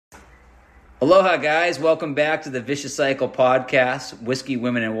Aloha, guys. Welcome back to the Vicious Cycle podcast, Whiskey,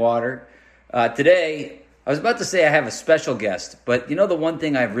 Women, and Water. Today, I was about to say I have a special guest, but you know the one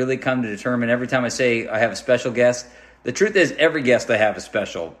thing I've really come to determine every time I say I have a special guest? The truth is every guest I have is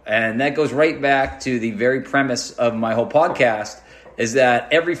special. And that goes right back to the very premise of my whole podcast, is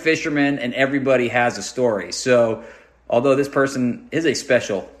that every fisherman and everybody has a story. So although this person is a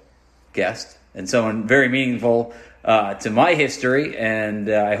special guest and someone very meaningful to my history, and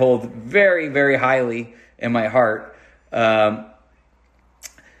I hold very, very highly in my heart. You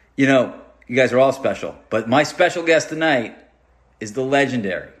guys are all special, but my special guest tonight is the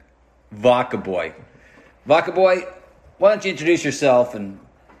legendary Vodka Boy. Vodka Boy, why don't you introduce yourself and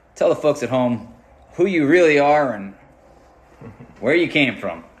tell the folks at home who you really are and where you came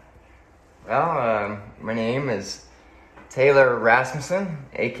from. Well, my name is Taylor Rasmussen,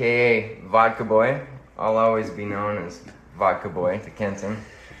 aka Vodka Boy. I'll always be known as Vodka Boy to Kenton.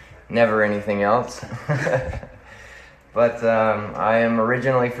 Never anything else. But I am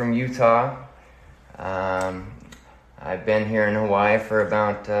originally from Utah. I've been here in Hawaii for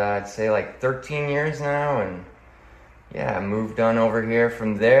about, I'd say like 13 years now. And yeah, I moved on over here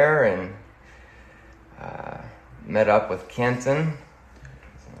from there and met up with Kenton.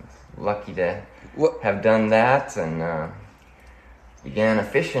 Lucky to have done that and began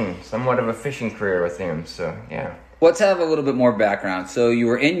somewhat of a fishing career with him. So yeah. Let's have a little bit more background. So you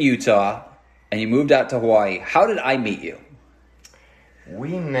were in Utah and you moved out to Hawaii. How did I meet you?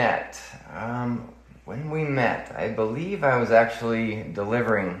 We met. When we met, I believe I was actually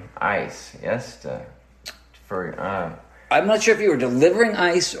delivering ice. Yes, I'm not sure if you were delivering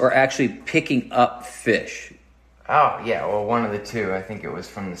ice or actually picking up fish. Oh yeah, well one of the two. I think it was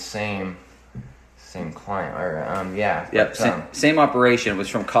from the same client. Or yeah. Yep. Same operation. It was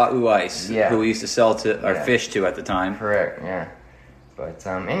from Ka'u Ice, who we used to sell to our fish to at the time. Correct. Yeah. But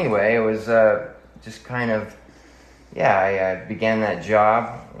anyway, it was just kind of, I began that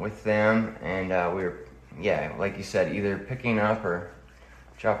job with them, and we were, like you said, either picking up or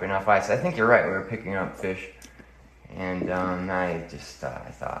dropping off ice. I think you're right, we were picking up fish, and I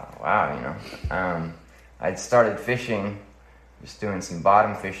thought, wow, I'd started fishing, just doing some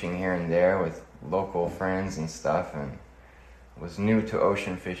bottom fishing here and there with local friends and stuff, and was new to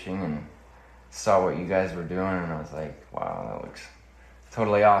ocean fishing, and saw what you guys were doing, and I was like, wow, that looks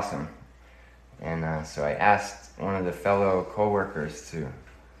totally awesome. And so I asked one of the fellow co-workers to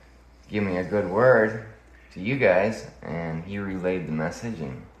give me a good word to you guys, and he relayed the message,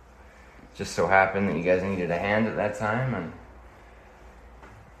 and just so happened that you guys needed a hand at that time, and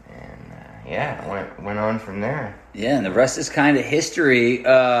went on from there. Yeah, and the rest is kind of history.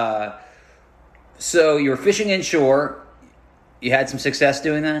 So you were fishing inshore. You had some success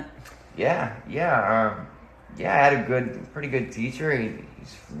doing that? Yeah. I had a pretty good teacher.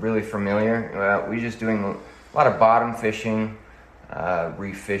 He's really familiar. We were just doing a lot of bottom fishing,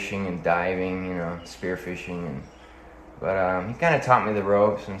 reef fishing and diving, spear fishing. But he kind of taught me the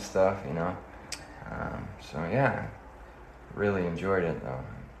ropes and stuff, So yeah, really enjoyed it though.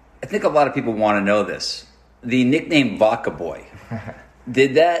 I think a lot of people want to know this. The nickname Vodka Boy,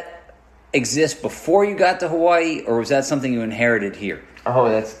 did that exist before you got to Hawaii, or was that something you inherited here? Oh,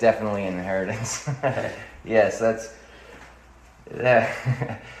 that's definitely an inheritance. Yes, that's...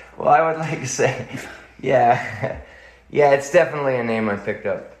 well, I would like to say... Yeah, it's definitely a name I picked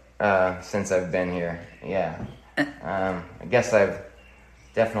up since I've been here. Yeah. I guess I've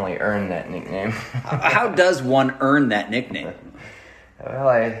definitely earned that nickname. How does one earn that nickname? Well,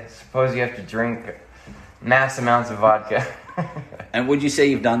 I suppose you have to drink mass amounts of vodka. And would you say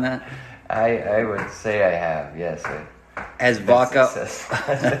you've done that? I would say I have, yes. As vodka...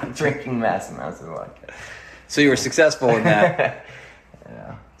 Drinking mass amounts of vodka. So you were successful in that.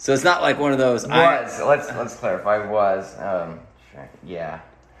 Yeah. So it's not like one of those... Let's clarify, was. Yeah.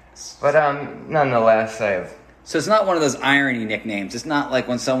 But nonetheless, I have... So it's not one of those irony nicknames. It's not like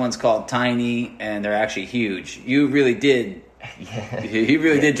when someone's called tiny and they're actually huge. You really did... Yeah. You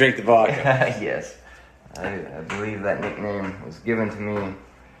really did drink the vodka. Yes. I believe that nickname was given to me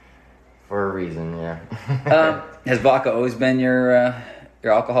for a reason, yeah. Has vodka always been your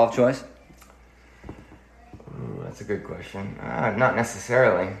alcohol of choice? Ooh, that's a good question. Not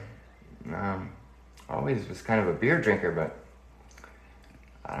necessarily. Always was kind of a beer drinker, but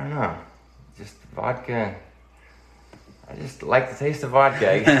I don't know. Just vodka. I just like the taste of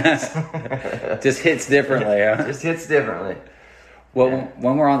vodka, I guess. Just hits differently, huh? Just hits differently. Well,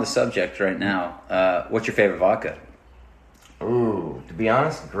 when we're on the subject right now, what's your favorite vodka? Ooh, to be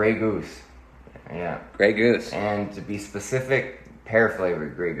honest, Grey Goose. Yeah. Grey Goose. And to be specific, pear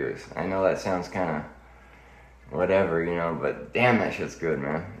flavored Grey Goose. I know that sounds kind whatever, but damn, that shit's good,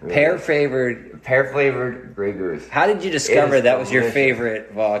 man. Really. Pear-flavored Grey Goose. How did you discover that was your delicious.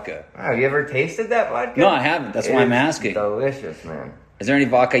 favorite vodka? Wow, have you ever tasted that vodka? No, I haven't. That's why I'm It's asking. delicious, man. Is there any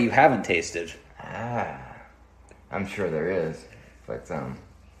vodka you haven't tasted? I'm sure there is, but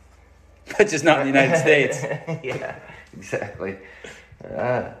But just not in the United States. Yeah, exactly.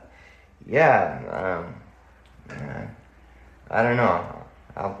 I don't know.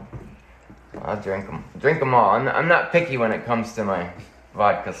 I'll drink them all. I'm not picky when it comes to my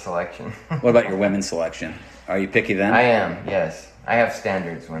vodka selection. What about your women's selection? Are you picky then? I am, yes. I have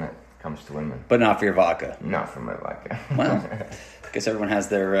standards when it comes to women. But not for your vodka. Not for my vodka. Well, I guess everyone has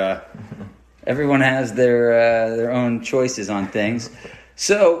their own choices on things.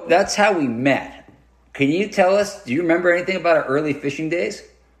 So that's how we met. Can you tell us? Do you remember anything about our early fishing days?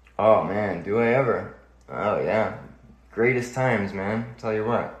 Oh man, do I ever? Oh yeah, greatest times, man. Tell you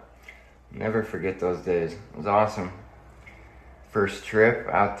what, never forget those days. It was awesome. First trip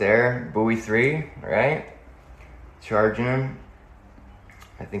out there, Buoy 3, right? Charging them.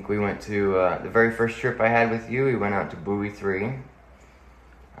 I think we went to the very first trip I had with you. We went out to Buoy 3.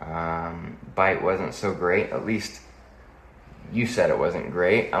 Bite wasn't so great. At least you said it wasn't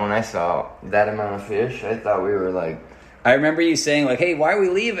great. When I saw that amount of fish, I thought we were like... I remember you saying like, "Hey, why are we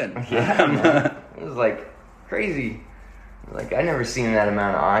leaving?" Yeah, man. It was like crazy. Like I never seen that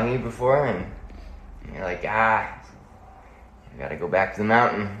amount of ahi before, and you're like, you gotta go back to the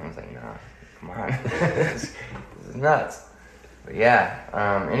mountain. I was like, no, come on, this is nuts. But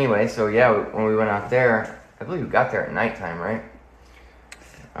yeah. Anyway, so yeah, when we went out there, I believe we got there at nighttime, right?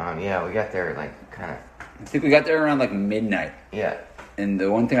 Yeah, we got there like kind of. I think we got there around like midnight. Yeah. And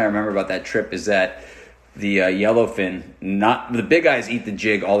the one thing I remember about that trip is that the yellowfin, not the big guys eat the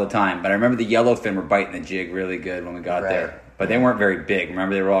jig all the time, but I remember the yellowfin were biting the jig really good when we got there. But they weren't very big.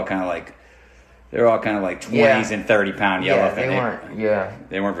 Remember, they were all kind of like 20s and 30-pound yellowfin.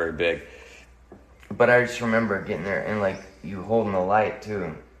 They weren't very big. But I just remember getting there and like you holding the light too.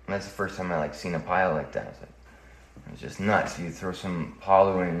 And that's the first time I like seen a pile like that. It was just nuts. You throw some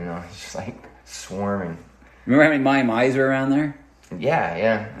palu in, it's just like swarming. Remember how many mai-mais were around there?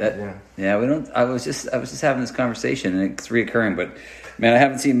 Yeah. We don't. I was just having this conversation, and it's reoccurring. But man, I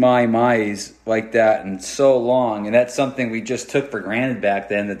haven't seen mai-mais like that in so long, and that's something we just took for granted back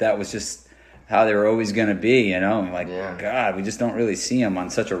then. That was just how they were always going to be, God, we just don't really see them on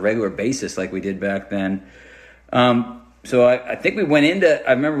such a regular basis like we did back then. So I think we went into.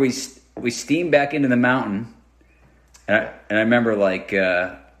 I remember we steamed back into the mountain, and I remember like.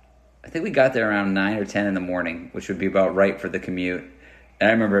 I think we got there around 9 or 10 in the morning, which would be about right for the commute. And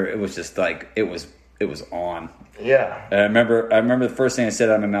I remember it was just like it was on. Yeah. And I remember the first thing I said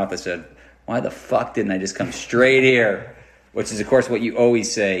out of my mouth. I said, "Why the fuck didn't I just come straight here?" Which is, of course, what you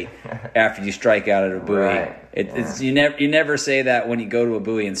always say after you strike out at a buoy. Right. It's you never say that when you go to a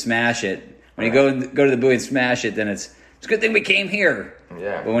buoy and smash it. When you go to the buoy and smash it, then it's a good thing we came here.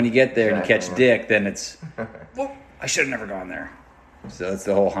 Yeah. But when you get there and you catch dick, then it's well, I should have never gone there. So that's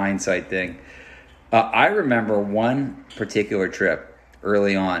the whole hindsight thing. I remember one particular trip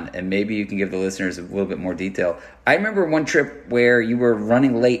early on, and maybe you can give the listeners a little bit more detail. I remember one trip where you were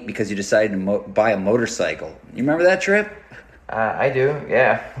running late because you decided to buy a motorcycle. You remember that trip? I do,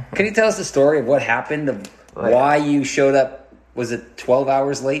 yeah. Can you tell us the story of what happened, of why you showed up? Was it 12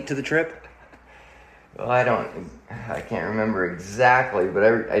 hours late to the trip? Well, I can't remember exactly,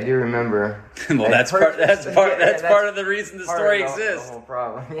 but I do remember. Well, that's part of the reason the story exists. The whole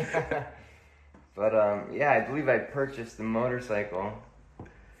problem, yeah. But I believe I purchased the motorcycle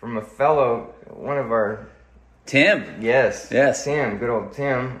from one of our Tim. Yes. Tim, good old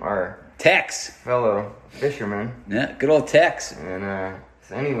Tim, our Tex, fellow fisherman. Yeah, good old Tex. And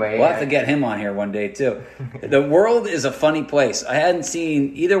so anyway, we'll have to get him on here one day too. The world is a funny place. I hadn't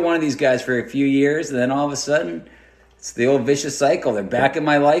seen either one of these guys for a few years, and then all of a sudden, it's the old vicious cycle. They're back in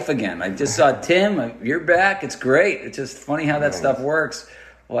my life again. I just saw Tim. You're back. It's great. It's just funny how that stuff works.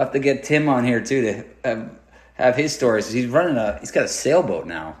 We'll have to get Tim on here too to have his stories. He's he's got a sailboat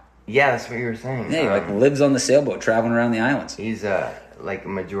now. Yeah, that's what you were saying. Yeah, he lives on the sailboat, traveling around the islands. He's like a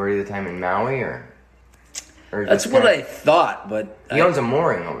majority of the time in Maui, or that's what I thought. But he owns a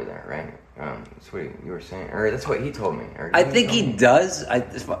mooring over there, right? That's what you were saying, or that's what he told me. I think he does. I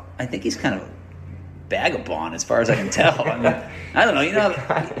think he's kind of vagabond, as far as I can tell. I mean, I don't know.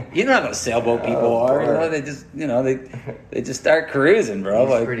 You know how those sailboat people are. They just, they just start cruising,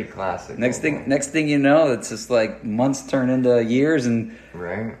 bro. He's pretty classic. Next thing you know, it's just like months turn into years, and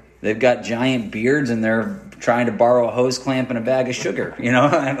they've got giant beards, and they're trying to borrow a hose clamp and a bag of sugar.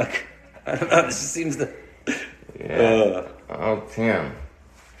 I'm like, I don't know. This just seems to. Yeah. Oh, Tim.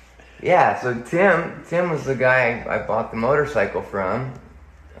 Yeah, so Tim was the guy I bought the motorcycle from.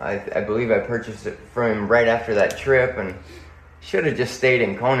 I believe I purchased it from him right after that trip, and should have just stayed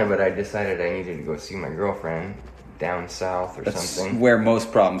in Kona, but I decided I needed to go see my girlfriend down south or That's something. where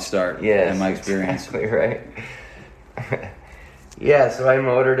most problems start, Yes, in my experience. exactly right. Yeah, so I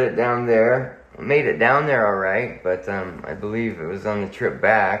motored it down there. Made it down there all right, but I believe it was on the trip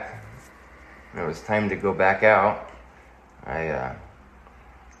back. It was time to go back out. I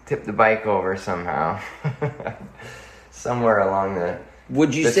tipped the bike over somehow. Somewhere along the...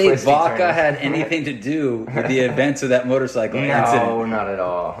 Would you the say twisty vodka turns. had anything to do with the events of that motorcycle incident? No, not at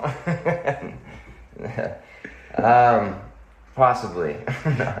all. Possibly.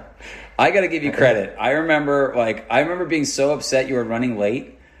 I got to give you credit. I remember being so upset you were running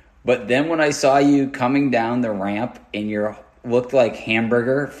late, but then when I saw you coming down the ramp and you looked like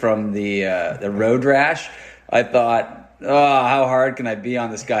Hamburger from the road rash, I thought, oh, how hard can I be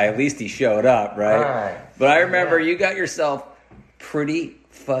on this guy? At least he showed up, right? But I remember you got yourself pretty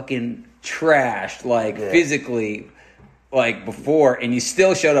fucking trashed, physically, before, and you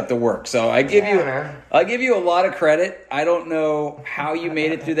still showed up to work. So I'll give you a lot of credit. I don't know how you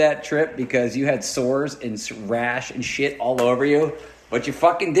made it through that trip because you had sores and rash and shit all over you, but you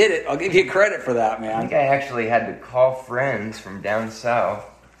fucking did it. I'll give you credit for that, I man. think I actually had to call friends from down south.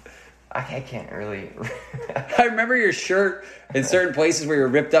 I can't really... I remember your shirt in certain places where you're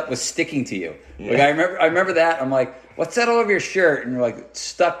ripped up was sticking to you. Yeah. I remember that. I'm like, what's that all over your shirt? And you're like, it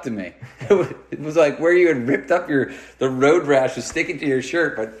stuck to me. It was like where you had ripped up the road rash was sticking to your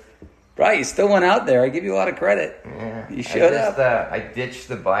shirt. But, right, you still went out there. I give you a lot of credit. Yeah. You showed up. I ditched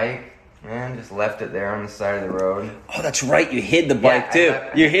the bike, man, just left it there on the side of the road. Oh, that's right. You hid the bike, too.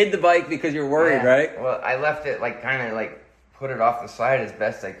 You hid the bike because you're worried, right? Well, I left it, put it off the side as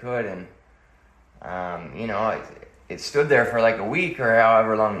best I could, and, it stood there for a week or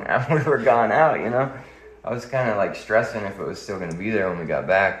however long we were gone out, I was kind of stressing if it was still going to be there when we got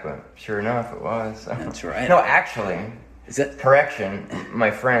back, but sure enough, it was. So. That's right. No, actually, correction, my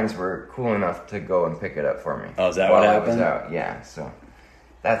friends were cool enough to go and pick it up for me. Oh, is that while what I happened? was out. Yeah, so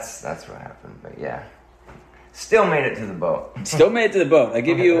that's what happened, but yeah. Still made it to the boat. Still made it to the boat. I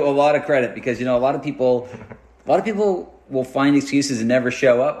give you a lot of credit because, a lot of people will find excuses and never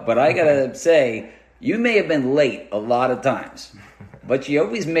show up, but I got to say, you may have been late a lot of times. But you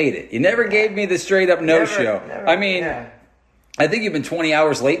always made it. You never gave me the straight up no-show. I mean, I think you've been 20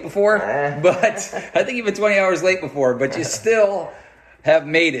 hours late before, but you still have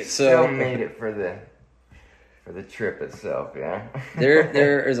made it. Still made it for the trip itself, yeah.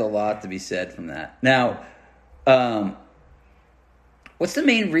 there is a lot to be said from that. Now, what's the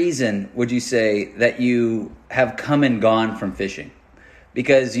main reason, would you say, that you have come and gone from fishing?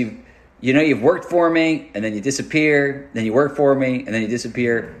 Because you've worked for me, and then you disappear, then you work for me, and then you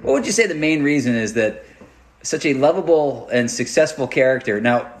disappear. What would you say the main reason is that such a lovable and successful character?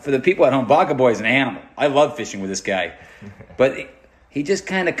 Now, for the people at home, Baka Boy is an animal. I love fishing with this guy. But he just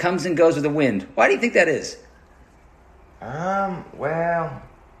kind of comes and goes with the wind. Why do you think that is? Well, oh,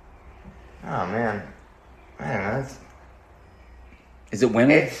 man. I don't know. Is it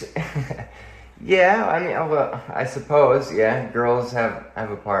women? Yeah, I mean, well, I suppose, yeah. Girls have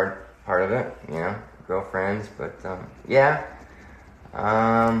a part of it, girlfriends, but yeah.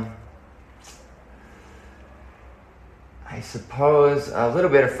 I suppose a little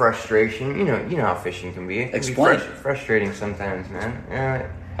bit of frustration. You know how fishing can be. It can Explain. be frustrating sometimes,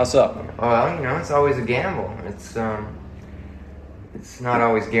 man. How so? Well, it's always a gamble. It's not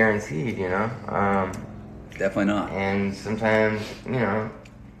always guaranteed, Definitely not. And sometimes,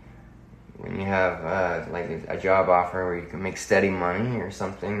 when you have a job offer where you can make steady money or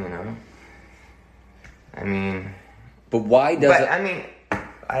something, I mean. But why does it? I mean,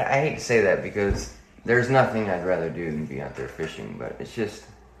 I hate to say that because there's nothing I'd rather do than be out there fishing, but it's just,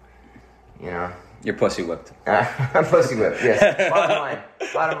 You're pussy whipped. I'm pussy whipped, yes. Bottom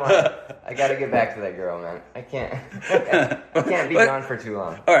line. I gotta get back to that girl, man. I can't be gone for too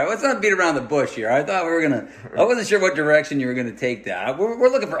long. All right, let's not beat around the bush here. I thought I wasn't sure what direction you were gonna take that. We're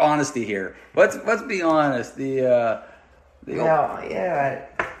looking for honesty here. Let's be honest. Yes.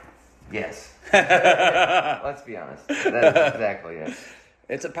 Let's be honest. That's exactly it.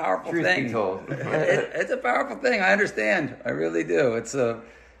 It's a powerful Truth thing. be told. It's a powerful thing. I understand. I really do. It's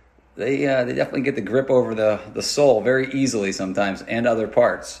they definitely get the grip over the soul very easily sometimes, and other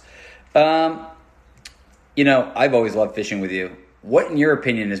parts. I've always loved fishing with you. What, in your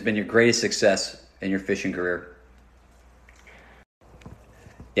opinion, has been your greatest success in your fishing career?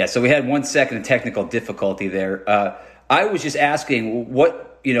 Yeah, so we had 1 second of technical difficulty there. I was just asking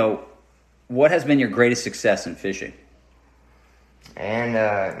what has been your greatest success in fishing? And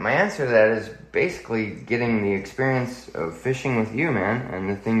my answer to that is basically getting the experience of fishing with you, man, and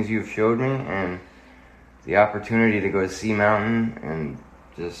the things you've showed me, and the opportunity to go to Sea Mountain and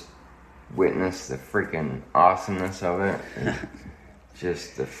just witness the freaking awesomeness of it. And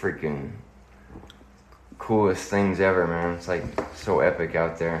just the freaking coolest things ever, man. It's like so epic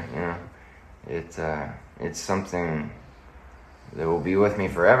out there, you know. It's something that will be with me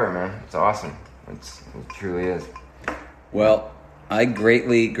forever, man. It's awesome. It truly is. Well, I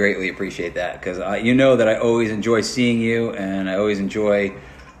greatly, greatly appreciate that, because you know that I always enjoy seeing you, and I always enjoy.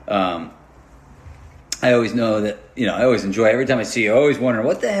 I always know that, you know, I always enjoy every time I see you. I always wonder,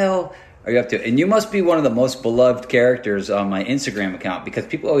 what the hell are you up to? And you must be one of the most beloved characters on my Instagram account, because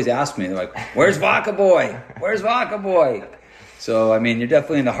people always ask me, they're like, "Where's Vodka Boy? Where's Vodka Boy?" So I mean, you're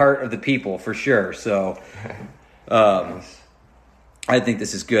definitely in the heart of the people for sure. So. I think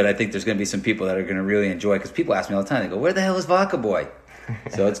this is good. I think there's going to be some people that are going to really enjoy it, because people ask me all the time. They go, "Where the hell is Vodka Boy?"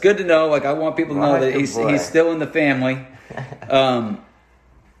 So it's good to know. Like, I want people to know that he's still in the family.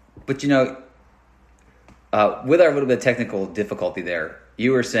 But, you know, with our little bit of technical difficulty there,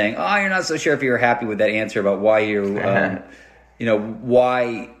 you were saying, "Oh, you're not so sure if you were happy with that answer about why you, you know,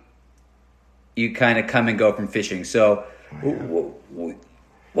 why you kind of come and go from fishing." So,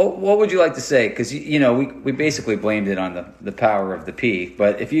 what would you like to say? Because, you know, we basically blamed it on the power of the pee.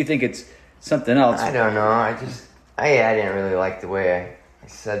 But if you think it's something else... I don't know. I didn't really like the way I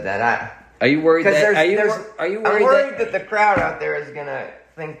said that. Are you worried that... I'm worried that the crowd out there is going to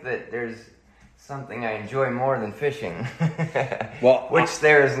think that there's something I enjoy more than fishing. Well, which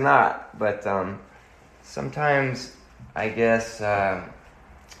there is not. But sometimes, I guess...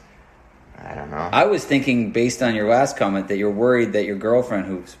 I don't know. I was thinking, based on your last comment, that you're worried that your girlfriend,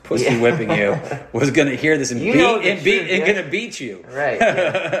 who's pussy whipping you, was going to hear this and going to beat you. Right.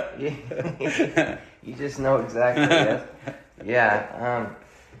 Yeah. You just know exactly. Yes. Yeah.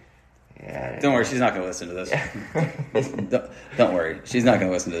 Yeah. Don't worry, she's not going to listen to this. Don't worry, she's not going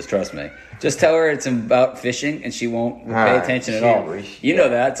to listen to this. Trust me. Just tell her it's about fishing, and she won't pay attention at all. You know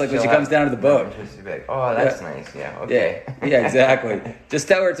that. It's like when she comes down to the boat. Like, "Oh, that's nice." Yeah. Okay. Yeah, exactly. Just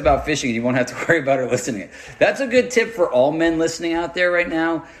tell her it's about fishing, and you won't have to worry about her listening. That's a good tip for all men listening out there right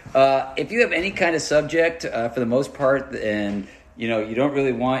now. If you have any kind of subject, for the most part, and you know you don't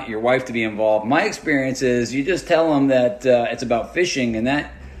really want your wife to be involved, my experience is you just tell them that it's about fishing, and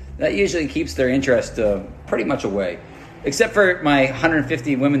that usually keeps their interest pretty much away. Except for my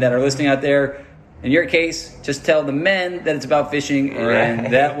 150 women that are listening out there. In your case, just tell the men that it's about fishing,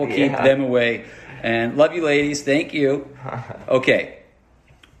 and that will keep them away. And love you, ladies. Thank you. Okay.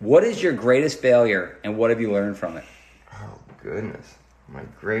 What is your greatest failure, and what have you learned from it? Oh, goodness. My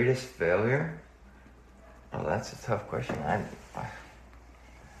greatest failure? Oh, that's a tough question.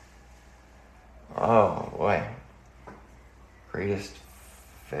 Oh, boy. Greatest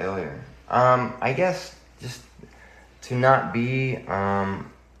failure. I guess just to not be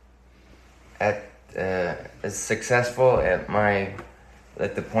as successful at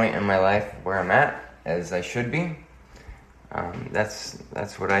the point in my life where I'm at as I should be. That's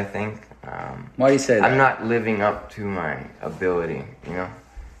what I think. Why do you say that? I'm not living up to my ability, you know.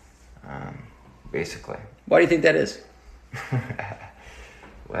 Basically. Why do you think that is?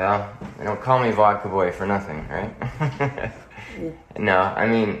 Well, they don't call me Vodka Boy for nothing, right? No, I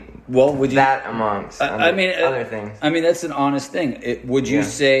mean, well, would you, that amongst other things. I mean, that's an honest thing. Would you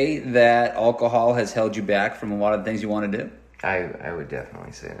say that alcohol has held you back from a lot of things you want to do? I would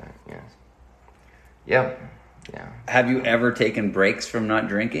definitely say that, yes. Yep. Yeah. Have you ever taken breaks from not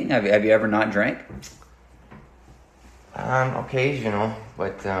drinking? Have you ever not drank? Occasional,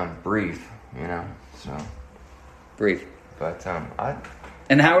 but brief, you know, so. Brief. But,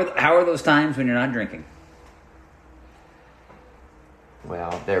 And how are those times when you're not drinking?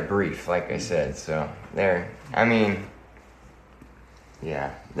 Well, they're brief, like I said, so they're long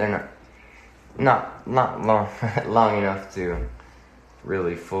long enough to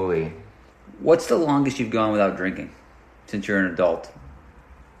really fully. What's the longest you've gone without drinking since you're an adult?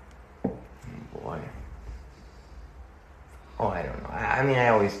 Boy. Oh, I don't know.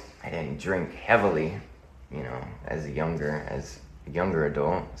 I didn't drink heavily, you know, as a younger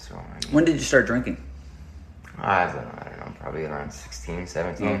adult, so. When did you start drinking? I don't know, probably around 16,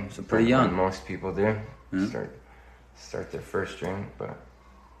 17. Oh, so pretty young. When most people do. Mm-hmm. Start their first drink, but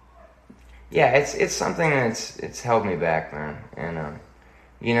yeah, it's something it's held me back, man. And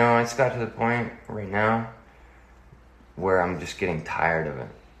you know, it's got to the point right now where I'm just getting tired of it.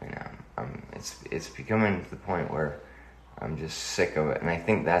 You know, it's becoming to the point where I'm just sick of it, and I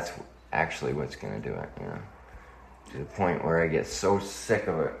think that's actually what's going to do it. You know, to the point where I get so sick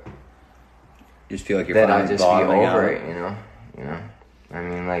of it. You just feel like you're that finally I'll just be over out. it, you know? you know. I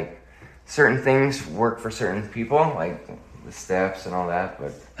mean, like, certain things work for certain people, like the steps and all that,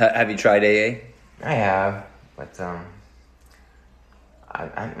 but... Have you tried AA? I have, but,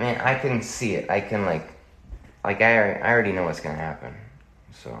 I mean, I can see it. I can, I already know what's going to happen,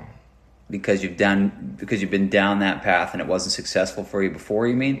 so... Because you've been down that path and it wasn't successful for you before,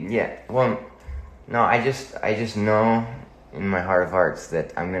 you mean? Yeah, well, no, I just know in my heart of hearts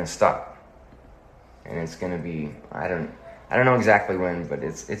that I'm going to stop. And it's going to be, I don't know exactly when, but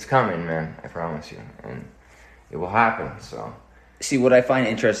it's coming, man. I promise you. And it will happen, so. See, what I find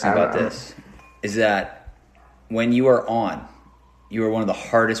interesting about this is that when you are on, you are one of the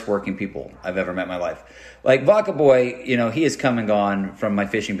hardest working people I've ever met in my life. Like Vodka Boy, you know, he has come and gone from my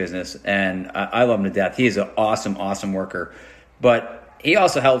fishing business, and I love him to death. He is an awesome, awesome worker. But he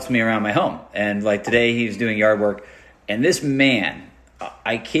also helps me around my home. And like today, he's doing yard work. And this man,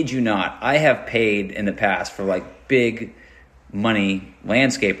 I kid you not, I have paid in the past for like big money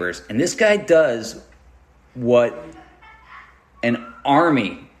landscapers. And this guy does what an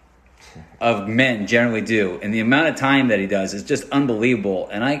army of men generally do, and the amount of time that he does is just unbelievable.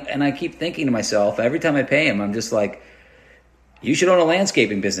 And I keep thinking to myself every time I pay him, I'm just like, you should own a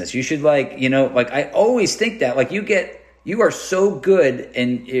landscaping business. You should, like, you know, like I always think that, like, you are so good,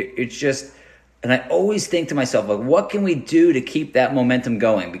 and it's just, and I always think to myself, like, what can we do to keep that momentum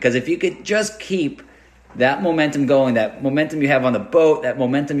going? Because if you could just keep that momentum going, that momentum you have on the boat, that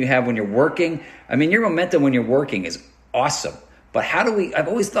momentum you have when you're working, I mean, your momentum when you're working is awesome. But I've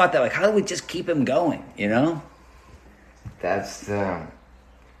always thought that, like, how do we just keep him going, you know? That's the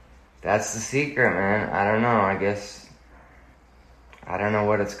secret, man. I don't know. I guess, I don't know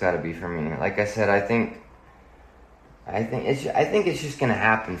what it's got to be for me. Like I said, I think it's just gonna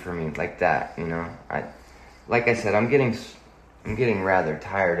happen for me like that, you know. Like I said, I'm getting rather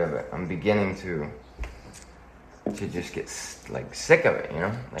tired of it. I'm beginning to just get like sick of it, you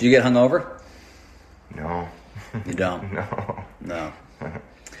know. Like, do you get hungover? No. You don't? No.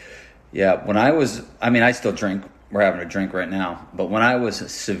 Yeah, I still drink. We're having a drink right now. But when I was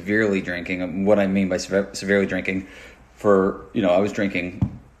severely drinking, what I mean by severely drinking, I was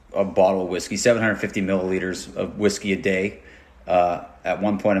drinking a bottle of whiskey, 750 milliliters of whiskey a day at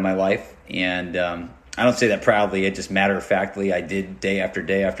one point in my life. And I don't say that proudly. It just matter-of-factly, I did day after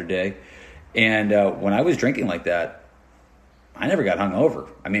day after day. And when I was drinking like that, I never got hungover.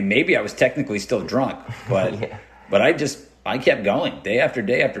 I mean, maybe I was technically still drunk, but yeah. But I kept going day after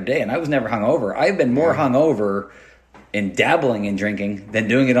day after day, and I was never hungover. I've been more hungover in dabbling in drinking than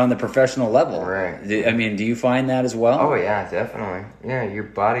doing it on the professional level. Right. I mean, do you find that as well? Oh yeah, definitely. Yeah, your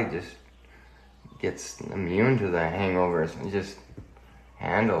body just gets immune to the hangovers. It just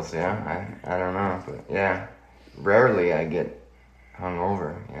handles. Yeah, I don't know, but yeah, rarely I get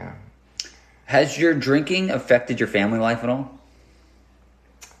hungover. Yeah. Has your drinking affected your family life at all?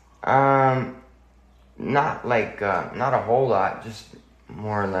 Not a whole lot, just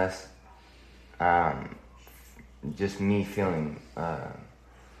more or less, just me feeling, kind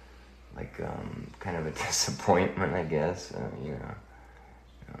of a disappointment, I guess, you know.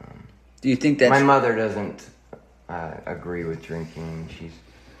 Do you think that my mother doesn't, agree with drinking? She's,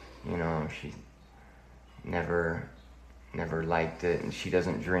 you know, she never liked it, and she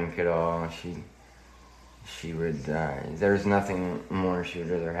doesn't drink at all. She would, there's nothing more she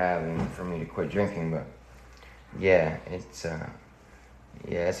would rather have than for me to quit drinking, but yeah, it's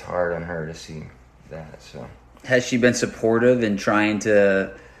hard on her to see that, so. Has she been supportive in trying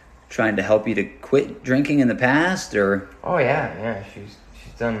to help you to quit drinking in the past, or? Oh yeah, she's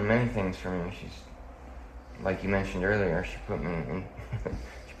done many things for me. She's, like you mentioned earlier, she put me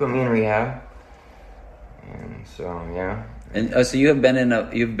in rehab, and so yeah. And so you've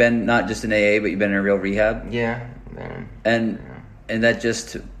been not just in AA, but you've been in a real rehab? Yeah, man. And that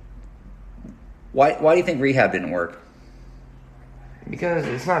just, why do you think rehab didn't work? Because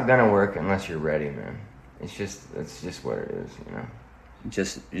it's not gonna work unless you're ready, man. It's just what it is, you know.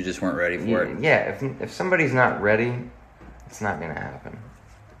 You just weren't ready for it. Yeah, if somebody's not ready, it's not gonna happen.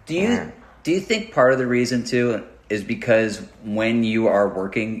 Do you think part of the reason too is because when you are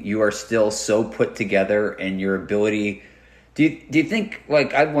working, you are still so put together, and your ability? Do you think,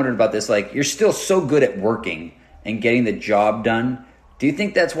 like, I've wondered about this, like, you're still so good at working and getting the job done. Do you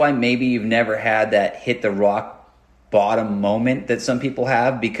think that's why maybe you've never had that hit the rock bottom moment that some people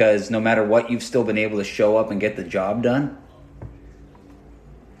have, because no matter what, you've still been able to show up and get the job done?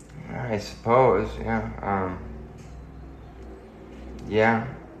 I suppose, yeah. I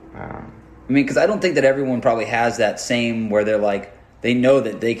mean, because I don't think that everyone probably has that same, where they're like, they know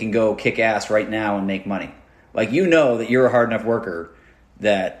that they can go kick ass right now and make money. Like, you know that you're a hard enough worker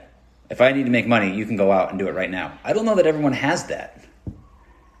that if I need to make money, you can go out and do it right now. I don't know that everyone has that.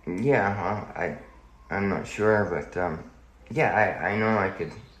 Yeah, I'm not sure, but I know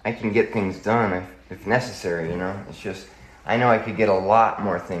I can get things done if necessary. You know, it's just I know I could get a lot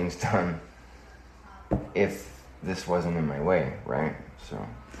more things done if this wasn't in my way, right? So,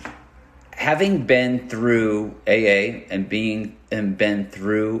 having been through AA and been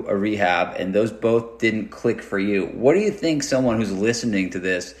through a rehab, and those both didn't click for you, what do you think someone who's listening to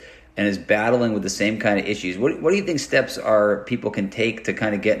this and is battling with the same kind of issues, what do you think steps are people can take to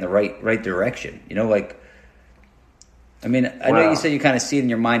kind of get in the right direction? You know, like, I mean, I know you said you kind of see it in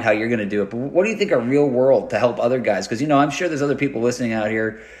your mind how you're going to do it, but what do you think are real world to help other guys? Because, you know, I'm sure there's other people listening out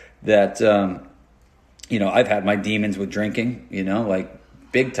here that, you know, I've had my demons with drinking, you know, like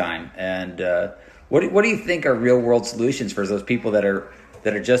big time. And what do you think are real world solutions for those people that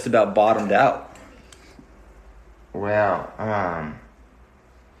are just about bottomed out? Well,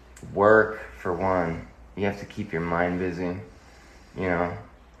 work for one. You have to keep your mind busy, you know.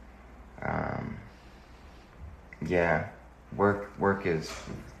 Yeah, work is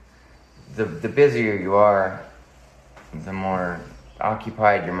the busier you are, the more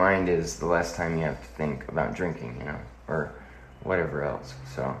occupied your mind is, the less time you have to think about drinking, you know, or whatever else.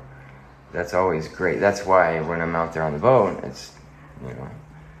 So that's always great. That's why when I'm out there on the boat, it's, you know,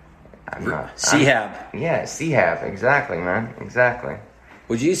 CHAB. Yeah, CHAB. Exactly, man. Exactly.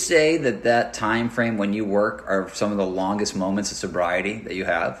 Would you say that time frame when you work are some of the longest moments of sobriety that you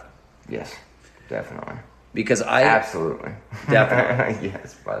have? Yes, definitely. Because absolutely. Definitely.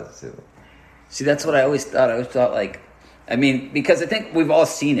 Yes, positively. See, that's what I always thought. I always thought, like, I mean, because I think we've all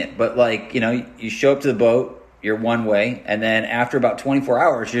seen it, but, like, you know, you show up to the boat, you're one way, and then after about 24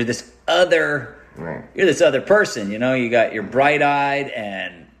 hours, you're this other person, you know, you're bright-eyed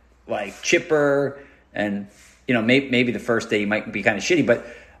and, like, chipper, and, you know, maybe the first day you might be kind of shitty, but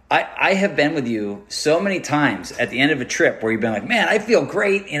I have been with you so many times at the end of a trip where you've been like, man, I feel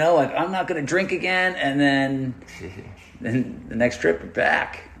great, you know, like, I'm not going to drink again, and then the next trip, you're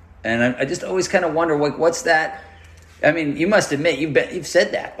back. And I just always kind of wonder, like, what's that? I mean, you must admit, you've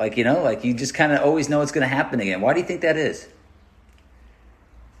said that, like, you know, like, you just kind of always know it's going to happen again. Why do you think that is?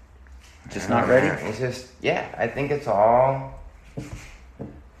 Just not ready? It's just, I think it's all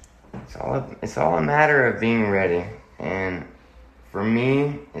a matter of being ready. And for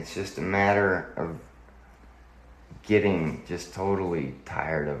me, it's just a matter of getting just totally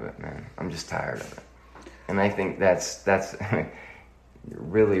tired of it, man. I'm just tired of it. And I think that's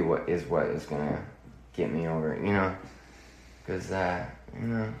really what is going to get me over it, you know? Because, you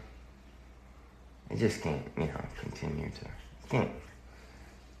know, I just can't, you know, continue to,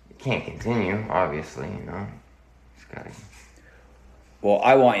 it can't continue, obviously, you know? It's gotta. Well,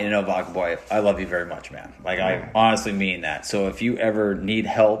 I want you to know, Vodka Boy, I love you very much, man. Like, I honestly mean that. So if you ever need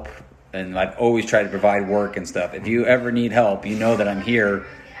help, and I've always tried to provide work and stuff, if you ever need help, you know that I'm here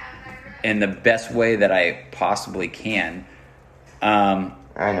in the best way that I possibly can. I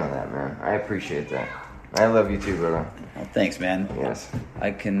know that, man. I appreciate that. I love you too, brother. Well, thanks, man. Yes.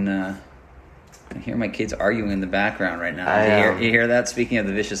 I can hear my kids arguing in the background right now. You hear that? Speaking of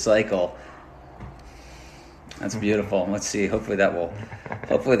the vicious cycle. That's beautiful. Let's see. Hopefully that will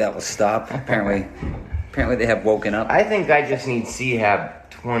stop. Apparently they have woken up. I think I just need CHAB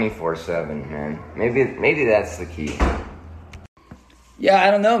 24/7, man. Maybe that's the key. Yeah,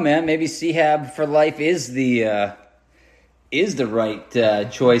 I don't know, man. Maybe CHAB for life is the right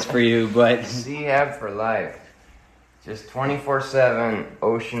choice for you, but CHAB for life, just 24/7,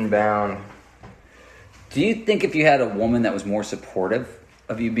 ocean bound. Do you think if you had a woman that was more supportive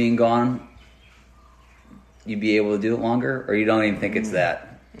of you being gone, you'd be able to do it longer, or you don't even think it's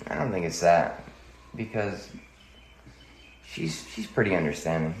that? I don't think it's that, because she's pretty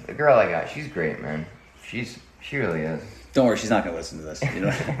understanding. The girl I got, she's great, man. She really is. Don't worry, she's not going to listen to this. You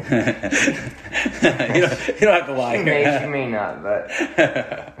know? you don't have to lie. She may not, but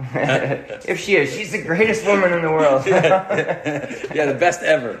if she is, she's the greatest woman in the world. Yeah, the best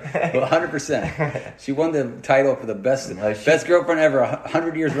ever, 100%. She won the title for the best girlfriend ever,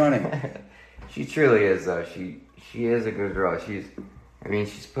 100 years running. She truly is, though. She is a good girl. She's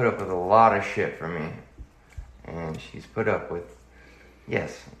put up with a lot of shit for me, and she's put up with,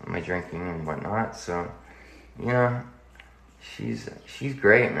 my drinking and whatnot. So, you know, she's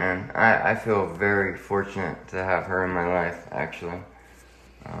great, man. I feel very fortunate to have her in my life, actually.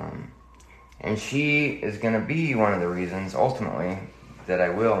 And she is going to be one of the reasons, ultimately, that I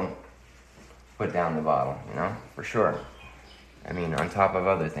will put down the bottle, you know, for sure. I mean, on top of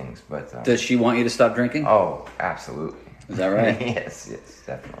other things, but... Does she want you to stop drinking? Oh, absolutely. Is that right? Yes,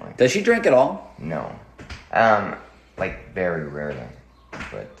 definitely. Does she drink at all? No. Like, very rarely.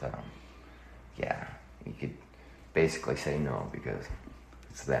 But, yeah, you could basically say no because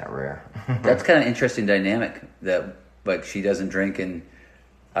it's that rare. That's kind of interesting dynamic that like she doesn't drink, and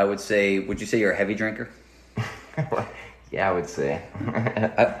I would say, would you say you're a heavy drinker? Yeah, I would say.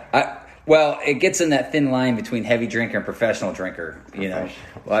 Well, it gets in that thin line between heavy drinker and professional drinker, you know.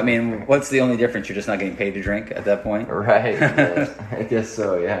 Well, I mean, what's the only difference? You're just not getting paid to drink at that point? Right. Yes. I guess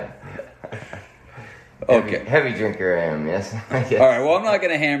so, yeah. Okay. Heavy drinker I am, yes. Yes. All right, well, I'm not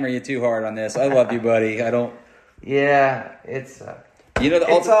going to hammer you too hard on this. I love you, buddy. I don't... Yeah, it's You know,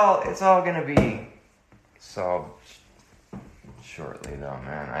 it's all going to be solved shortly, though,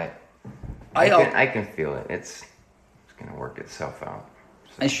 man. I can feel it. It's going to work itself out.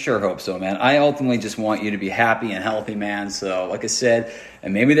 I sure hope so, man. I ultimately just want you to be happy and healthy, man. So, like I said,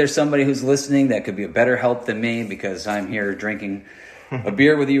 and maybe there's somebody who's listening that could be a better help than me because I'm here drinking a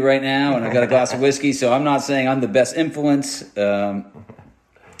beer with you right now and I've got a glass of whiskey. So I'm not saying I'm the best influence doing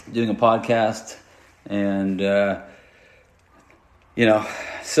a podcast. And,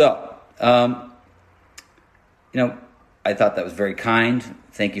 I thought that was very kind.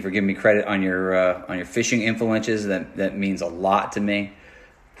 Thank you for giving me credit on your fishing influences. That means a lot to me.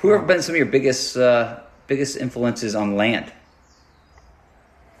 Who have been some of your biggest influences on land?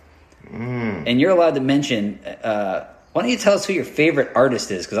 And you're allowed to mention. Why don't you tell us who your favorite artist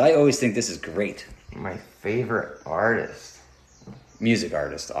is? Because I always think this is great. My favorite artist. Music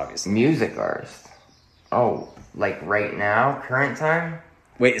artist, obviously. Music artist. Oh, like right now, current time?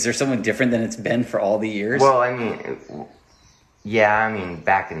 Wait, is there someone different than it's been for all the years? Well, I mean,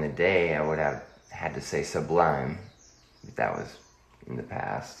 back in the day, I would have had to say Sublime. That was in the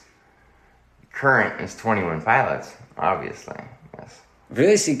past. Current is 21 Pilots, obviously. Yes.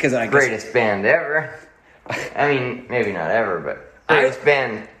 Really? See, because greatest band ever. I mean, maybe not ever, but greatest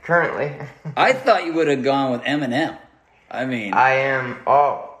band currently. I thought you would have gone with Eminem. I mean, I am.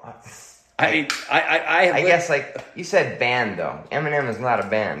 Oh, I guess like you said, band though. Eminem is not a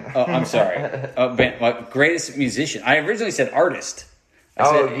band. Oh, I'm sorry. Greatest musician. I originally said artist.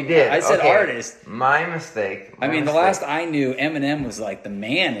 You did. I said artist. My mistake. The last I knew, Eminem was like the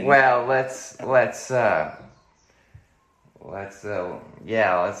man. Well, let's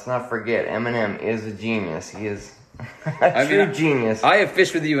not forget Eminem is a genius. He is a true genius. I have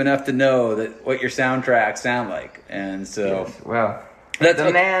fished with you enough to know that what your soundtracks sound like, and so yes, well,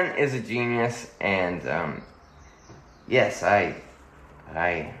 the man is a genius, and yes, I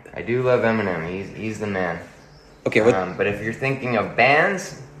do love Eminem. He's the man. Okay, but if you're thinking of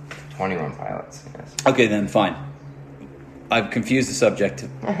bands, 21 Pilots. Yes. Okay, then fine. I've confused the subject.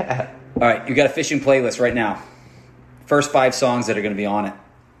 All right, you got a fishing playlist right now. First 5 songs that are going to be on it.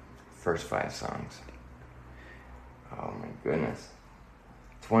 First 5 songs. Oh my goodness.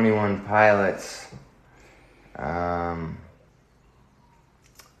 21 Pilots.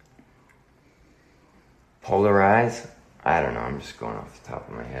 Polarize. I don't know. I'm just going off the top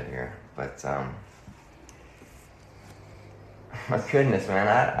of my head here, but my goodness, man,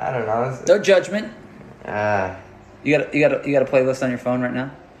 I don't know. No judgment. You got a playlist on your phone right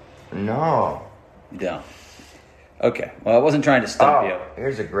now? No. You don't. Okay. Well, I wasn't trying to stump you.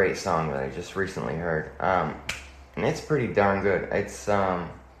 Here's a great song that I just recently heard. And it's pretty darn good. It's The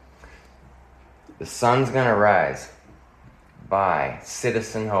Sun's Gonna Rise by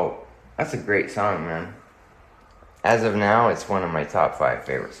Citizen Hope. That's a great song, man. As of now, it's one of my top 5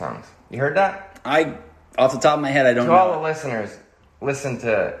 favorite songs. You heard that? Off the top of my head, I don't know. To all the listeners, listen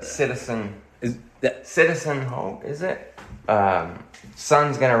to Citizen Hope, is it?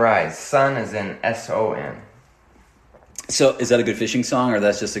 Sun's Gonna Rise. Sun is in S-O-N. So, is that a good fishing song, or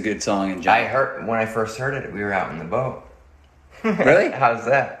that's just a good song in general? When I first heard it, we were out in the boat. Really? How's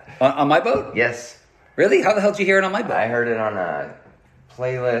that? On my boat? Yes. Really? How the hell did you hear it on my boat? I heard it on a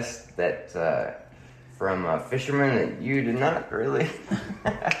playlist that from a fisherman that you did not really.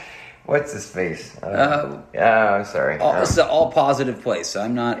 What's his face? I'm sorry. This is an all positive place.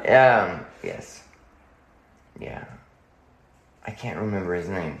 I'm not. Yes. Yeah. I can't remember his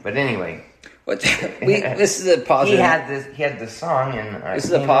name, but anyway. This is a positive. He had this song, and this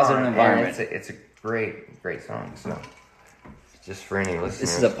is a positive environment. It's a great song. So, just for any listeners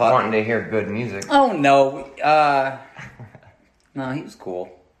this is wanting to hear good music. Oh no, no, he was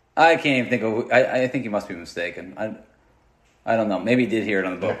cool. I can't even think of. I think you must be mistaken. I don't know. Maybe he did hear it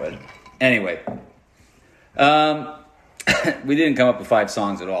on the boat, but anyway, we didn't come up with 5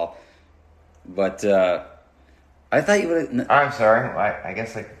 songs at all. But I thought you would. I'm sorry. I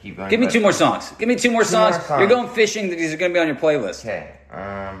guess I could keep going. Give me 2 more songs. Give me 2 more songs. You're going fishing. These are going to be on your playlist. Okay.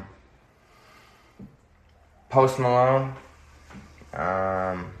 Post Malone.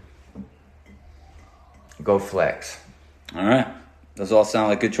 Go Flex. All right. Those all sound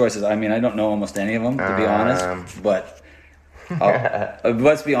like good choices. I mean, I don't know almost any of them, to be honest. But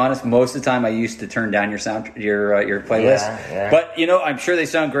let's be honest. Most of the time, I used to turn down your playlist. Yeah. But I'm sure they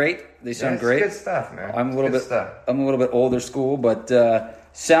sound great. They sound great. Good stuff, man. I'm a little bit older school, but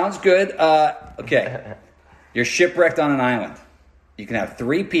sounds good. Okay, you're shipwrecked on an island. You can have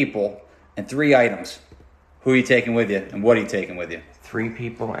 3 people and 3 items. Who are you taking with you, and what are you taking with you? 3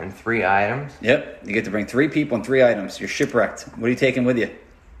 people and 3 items? Yep, you get to bring 3 people and 3 items. You're shipwrecked. What are you taking with you?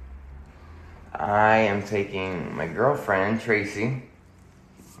 I am taking my girlfriend, Tracy.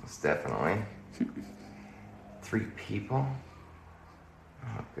 Most definitely. 3 people?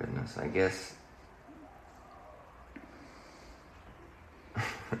 Oh, goodness, I guess.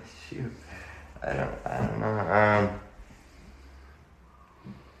 Shoot. I don't know.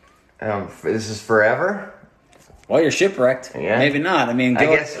 This is forever? Well, you're shipwrecked. Yeah. Maybe not. I mean,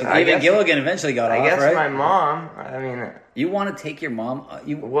 Gilligan eventually got off, right? I guess my mom. I mean, you want to take your mom?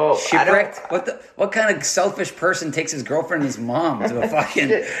 shipwrecked? What kind of selfish person takes his girlfriend and his mom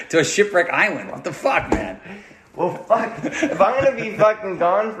to a shipwreck island? What the fuck, man? Well, fuck. If I'm gonna be fucking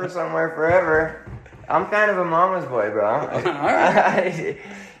gone for somewhere forever, I'm kind of a mama's boy, bro. All right.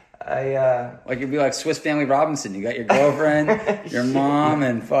 Like you'd be like Swiss Family Robinson. You got your girlfriend, your mom,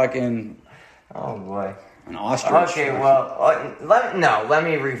 and fucking. Oh boy. An ostrich. Okay, well, let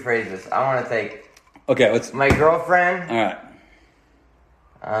me rephrase this. I want to take. Okay, let's. My girlfriend. All right.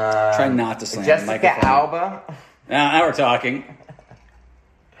 Try not to slam Jessica the microphone. Alba. Now we're talking.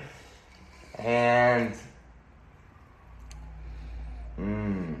 And.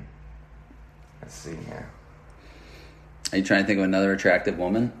 Let's see here. Are you trying to think of another attractive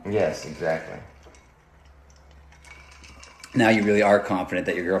woman? Yes, exactly. Now you really are confident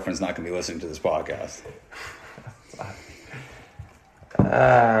that your girlfriend's not going to be listening to this podcast.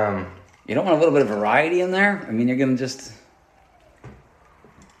 You don't want a little bit of variety in there? I mean, you're going to just...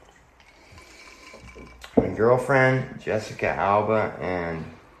 My girlfriend, Jessica Alba, and...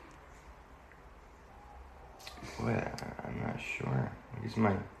 What? I'm not sure. Who's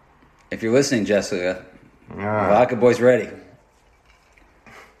my... If you're listening, Jessica, Vodka Boy's ready.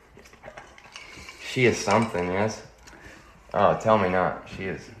 She is something, yes? Oh, tell me not. She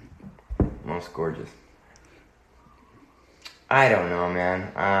is most gorgeous. I don't know,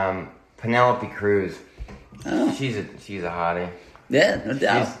 man. Penelope Cruz. Oh. She's a hottie. Yeah, no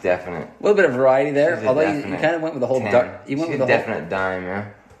doubt. She's definite. A little bit of variety there. She's a Although you definite kind of went with the whole 10. dark. You She's went with a the definite dime,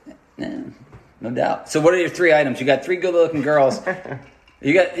 man. Yeah, no doubt. So, what are your 3 items? You got 3 good-looking girls.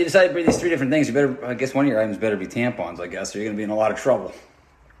 You decided to bring these 3 different things. I guess one of your items better be tampons. I guess, or you're going to be in a lot of trouble.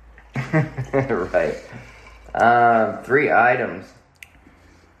 Right. 3 items.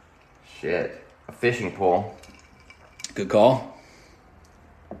 Shit. A fishing pole. Good call.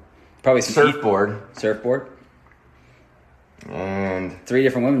 Probably some Surfboard. Surfboard. And 3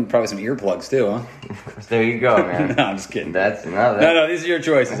 different women. Probably some earplugs too, huh? There you go, man. No, I'm just kidding. No. These are your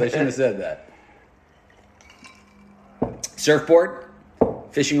choices. I shouldn't have said that. Surfboard,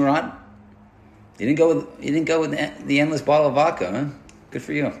 fishing rod. You didn't go with the endless bottle of vodka, huh? Good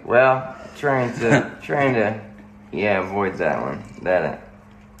for you. Well, trying to avoid that one. That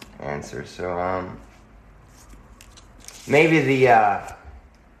answer. So maybe the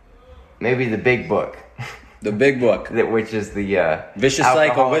big book. The big book. Which is the Vicious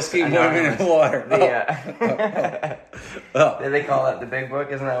Cycle, Whiskey, Women, and Water. Do they call it the big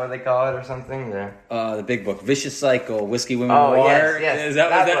book? Isn't that what they call it or something? The big book. Vicious Cycle, Whiskey, Women, and Water. Yes. Is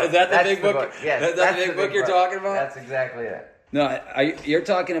that the big book? Yes, Is that the big book you're talking about? That's exactly it. No, you're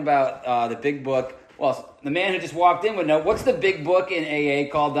talking about the big book. Well, the man who just walked in would know. What's the big book in AA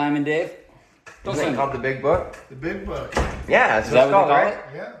called, Diamond Dave? Is it called the big book? The big book. Yeah, that's Is that what they call it?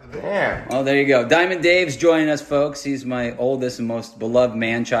 Yeah, the big Yeah. Well, there you go. Diamond Dave's joining us, folks. He's my oldest and most beloved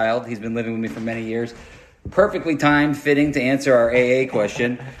man-child. He's been living with me for many years. Perfectly timed, fitting to answer our AA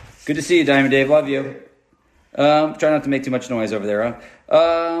question. Good to see you, Diamond Dave. Love you. Try not to make too much noise over there,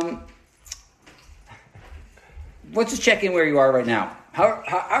 huh? Let's just check in where you are right now. How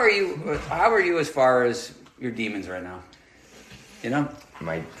are you? How are you as far as your demons right now? You know?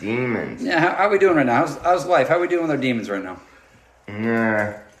 My demons. Yeah, how are we doing right now? How's life? How are we doing with our demons right now?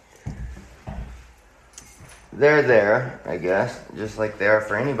 Nah. They're there, I guess. Just like they are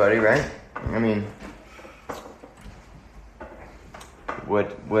for anybody, right? I mean,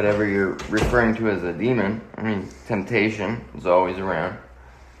 whatever you're referring to as a demon, I mean, temptation is always around.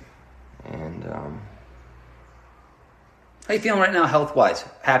 And, How you feeling right now, health-wise?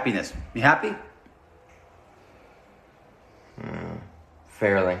 Happiness. You happy?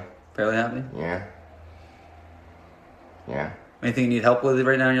 fairly. Fairly happy? Yeah. Yeah. Anything you need help with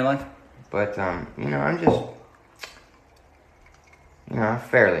right now in your life? But, I'm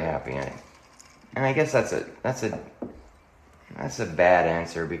fairly happy. And I guess that's a bad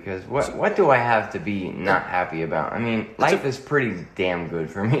answer, because what do I have to be not happy about? I mean, life is pretty damn good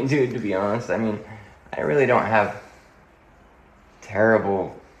for me, dude, to be honest. I mean, I really don't have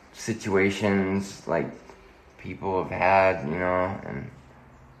terrible situations like people have had, and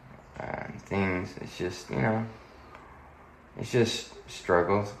things. It's just, it's just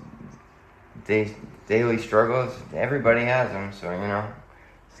struggles. Daily struggles. Everybody has them, so,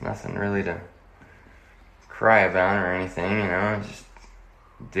 it's nothing really to cry about or anything, just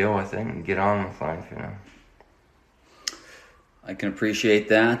deal with it and get on with life, I can appreciate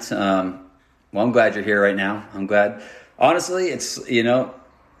that. Well, I'm glad you're here right now. I'm glad. Honestly, it's,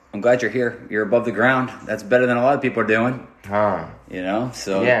 I'm glad you're here. You're above the ground. That's better than a lot of people are doing. Huh.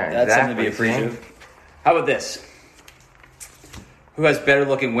 So yeah, that's something to be exactly. appreciative. How about this? Who has better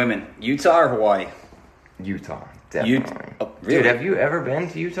looking women, Utah or Hawaii? Utah, definitely. Oh, really? Dude, have you ever been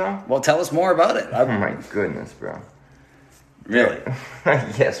to Utah? Well, tell us more about it. Oh my goodness, bro. Really?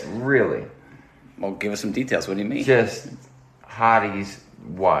 Yes, really. Well, give us some details. What do you mean? Just hotties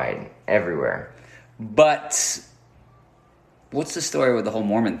wide everywhere. But what's the story with the whole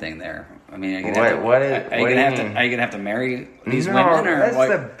Mormon thing there? I mean, are you Are you gonna have to marry these women, or that's what?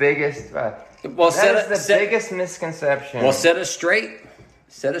 the biggest. Well, biggest misconception. Well, set us straight.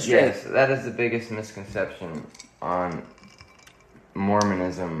 Set us straight. Yes, that is the biggest misconception on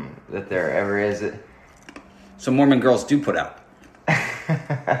Mormonism that there ever is. So Mormon girls do put out.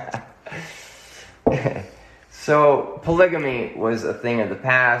 So polygamy was a thing of the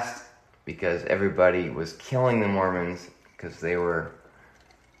past because everybody was killing the Mormons because they were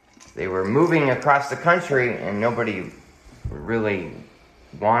moving across the country and nobody really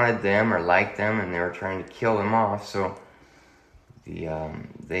wanted them or liked them, and they were trying to kill them off. So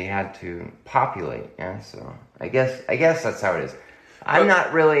they had to populate. Yeah. So I guess that's how it is. I'm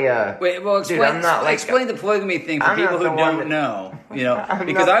not really Wait, well, explain the polygamy thing for people who don't know.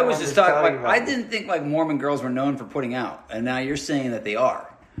 Because I was just talking. I didn't think Mormon girls were known for putting out, and now you're saying that they are.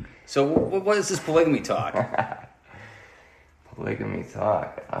 So what is this polygamy talk? Polygamy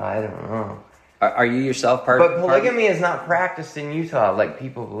talk. I don't know. Are you yourself part? But polygamy is not practiced in Utah like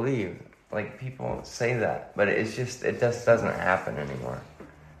people believe. Like people say that, but it just doesn't happen anymore.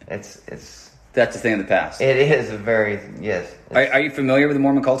 It's. That's a thing of the past. It is a very yes. Are you familiar with the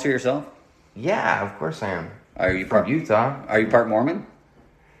Mormon culture yourself? Yeah, of course I am. Are you from Utah? Are you part Mormon?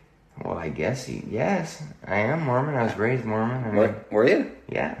 Well, I guess yes. I am Mormon. I was raised Mormon. Were you?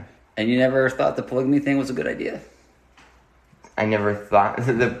 Yeah. And you never thought the polygamy thing was a good idea? I never thought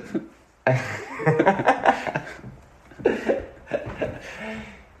the.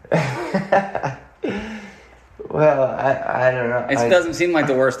 Well, I don't know. It doesn't seem like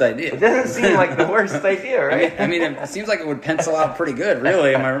the worst idea. It doesn't seem like the worst idea, right? I mean, it seems like it would pencil out pretty good,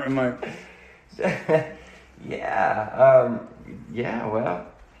 really. Am I? Yeah. Well,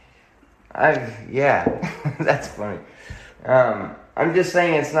 that's funny. I'm just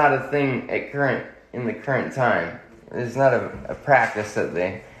saying it's not a thing in the current time. It's not a practice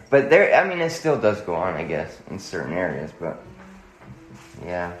that but there. I mean, it still does go on, I guess, in certain areas. But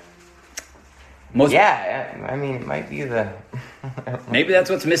yeah. I mean, it might be the. Maybe that's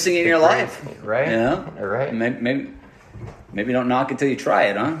what's missing in your life, right? Right. Maybe don't knock it till you try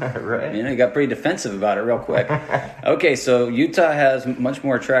it, huh? Right. You got pretty defensive about it real quick. Okay, so Utah has much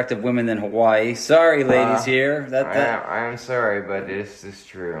more attractive women than Hawaii. Sorry, ladies here. I'm sorry, but this is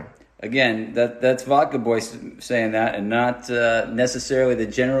true. Again, that's Vodka Boy saying that, and not necessarily the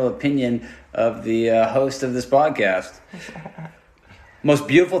general opinion of the host of this podcast. Most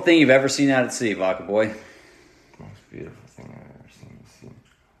beautiful thing you've ever seen out at sea, Vodka Boy. Most beautiful thing I've ever seen at sea.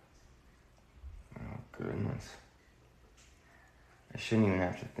 Oh, goodness. I shouldn't even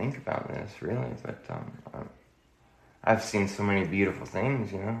have to think about this, really, but I've seen so many beautiful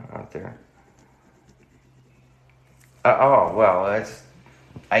things, out there.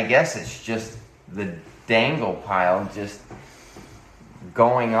 I guess it's just the dangle pile just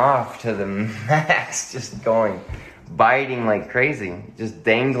going off to the max, just biting like crazy, just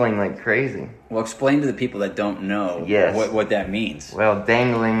dangling like crazy. Well, explain to the people that don't know what that means. Well,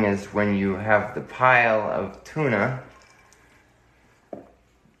 dangling is when you have the pile of tuna,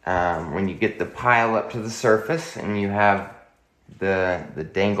 when you get the pile up to the surface and you have the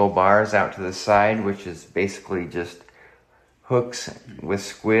dangle bars out to the side, which is basically just hooks with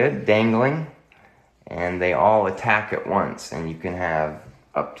squid dangling, and they all attack at once, and you can have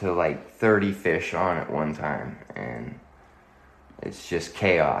up to 30 fish on at one time, and it's just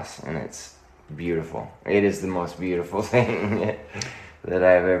chaos, and it's beautiful. It is the most beautiful thing that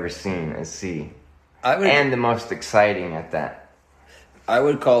I've ever seen at sea, and the most exciting at that. I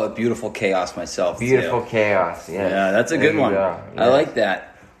would call it Beautiful Chaos myself. Beautiful too. Chaos. Yes. Yeah, that's a There good you one. go. I Yes. like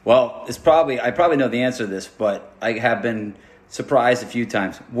that. Well, I probably know the answer to this, but I have been surprised a few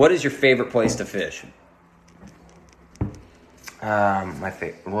times. What is your favorite place to fish?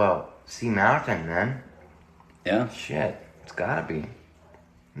 Sea Mountain, man. Yeah. Shit, it's gotta be.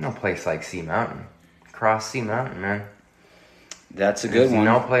 No place like Sea Mountain. Cross Sea Mountain, man. That's a good There's one.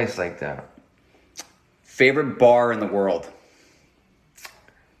 no place like that. Favorite bar in the world?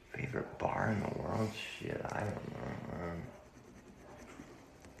 Favorite bar in the world? Shit, I don't know.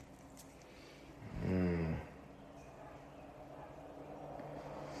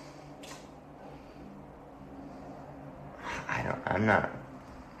 I'm not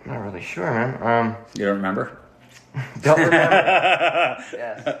really sure, man. You don't remember? Don't remember.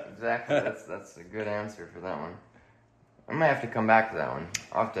 Yes, exactly. That's a good answer for that one. I might have to come back to that one.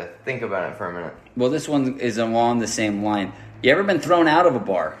 I'll have to think about it for a minute. Well, this one is along the same line. You ever been thrown out of a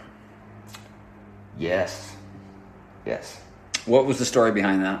bar? Yes. Yes. What was the story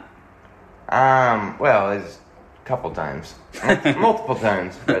behind that? Well, it's a couple times. Multiple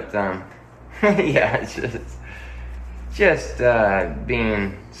times, but, yeah, it's just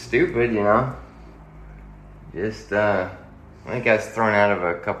being stupid, you know? I think I was thrown out of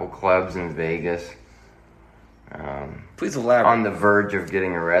a couple clubs in Vegas. Please elaborate. On the verge of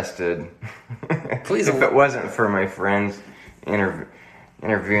getting arrested. Please if it wasn't for my friends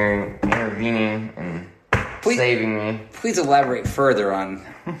intervening and saving me. Please elaborate further on.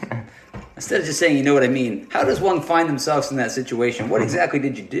 Instead of just saying, you know what I mean, how does one find themselves in that situation? What exactly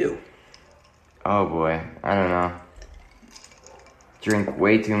did you do? Oh boy, I don't know. Drink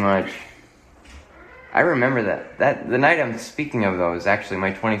way too much. I remember that the night I'm speaking of though is actually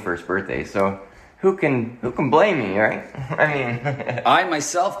my 21st birthday, so who can blame me, right? I mean, I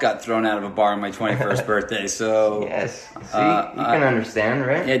myself got thrown out of a bar on my 21st birthday, so yes. See, you can understand,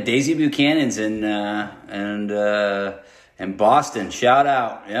 right? Yeah, Daisy Buchanan's in Boston. Shout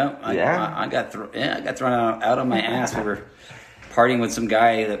out. Yeah, I got thrown out on my ass. We were partying with some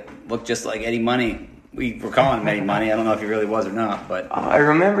guy that looked just like Eddie Money. We were calling him Eddie Money. I don't know if he really was or not, but I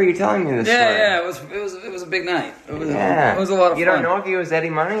remember you telling me this story. Yeah, it was a big night. It was a lot of fun. You don't know if he was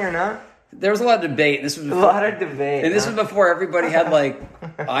Eddie Money or not? There was a lot of debate. This was before, and this was before everybody had like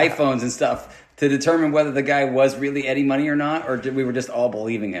iPhones and stuff to determine whether the guy was really Eddie Money or not, or we were just all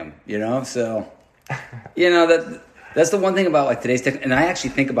believing him. You know, so that's the one thing about like today's tech. And I actually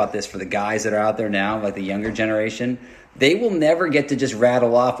think about this for the guys that are out there now, like the younger generation. They will never get to just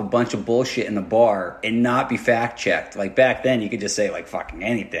rattle off a bunch of bullshit in the bar and not be fact checked. Like back then, you could just say like fucking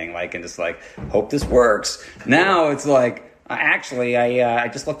anything, like and just like hope this works. Now it's like. Actually, I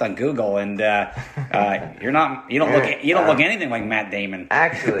just looked on Google, and you don't look anything like Matt Damon.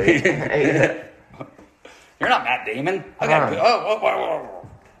 Actually, you're not Matt Damon. Yeah,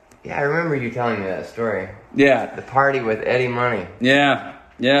 I remember you telling me that story. Yeah, the party with Eddie Money. Yeah.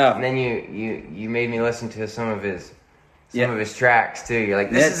 And then you made me listen to some of his tracks too. You're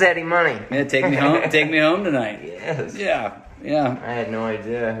like, this is Eddie Money. Yeah, take me home tonight. Yes. Yeah. I had no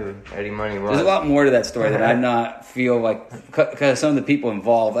idea who Eddie Money was. There's a lot more to that story that I'm not feel like, because some of the people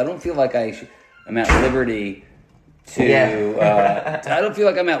involved, I don't feel like I'm at liberty to, I don't feel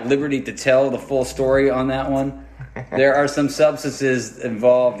like I'm at liberty to tell the full story on that one. There are some substances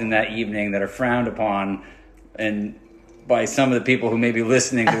involved in that evening that are frowned upon and by some of the people who may be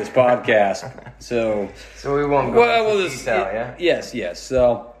listening to this podcast. So we won't go into detail, yeah? Yes.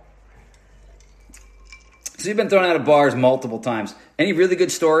 So you've been thrown out of bars multiple times. Any really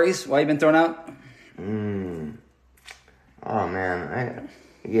good stories why you've been thrown out? Oh man,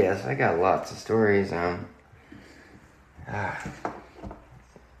 I got lots of stories. Can't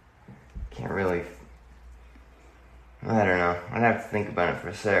really. I don't know. I'd have to think about it for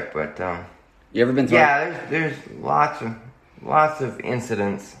a sec, but you ever been thrown? Yeah, there's lots of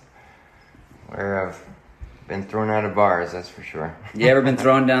incidents where I've been thrown out of bars. That's for sure. You ever been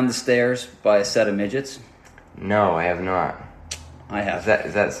thrown down the stairs by a set of midgets? No, I have not. I have.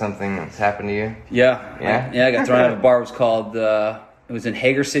 Is that something that's happened to you? Yeah. Yeah? I got thrown out of a bar. It was called, it was in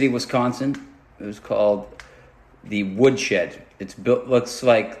Hager City, Wisconsin. It was called the Woodshed. It's built, looks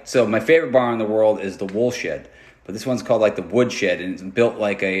like, so my favorite bar in the world is the Woolshed. But this one's called like the Woodshed, and it's built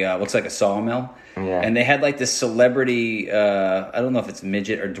like looks like a sawmill. Yeah. And they had like this celebrity, I don't know if it's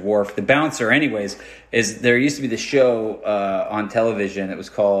midget or dwarf. The bouncer, anyways, there used to be this show on television. It was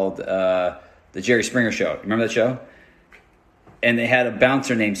called The Jerry Springer Show. Remember that show? And they had a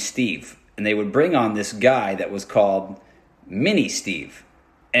bouncer named Steve. And they would bring on this guy that was called Mini Steve.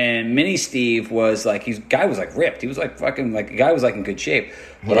 And Mini Steve was like, guy was like ripped. He was like fucking, like, the guy was like in good shape.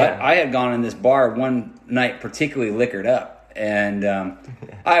 But I had gone in this bar one night particularly liquored up. And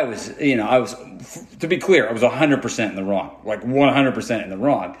I was, to be clear, I was 100% in the wrong, like 100% in the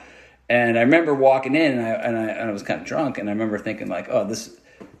wrong. And I remember walking in, and I was kind of drunk, and I remember thinking like, oh,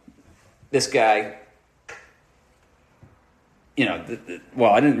 this guy,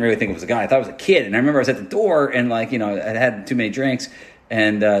 well, I didn't really think it was a guy. I thought it was a kid. And I remember I was at the door, and I'd had too many drinks,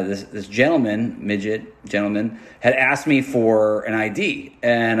 and this midget gentleman, had asked me for an ID,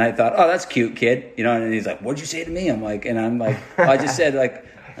 and I thought, oh, that's cute, kid, And he's like, what'd you say to me? I'm like, I just said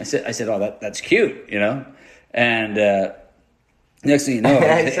I said, oh, that's cute, And next thing you know,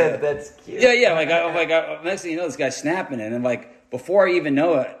 I said that's cute. Yeah. Next thing you know, this guy's snapping it, and before I even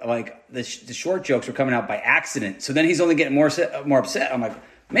know it, the short jokes were coming out by accident. So then he's only getting more upset. I'm like,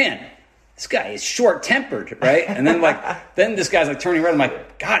 man, this guy is short-tempered, right? And then then this guy's turning red. I'm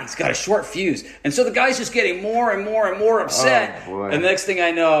like, God, he's got a short fuse. And so the guy's just getting more and more and more upset. Oh, boy. And the next thing I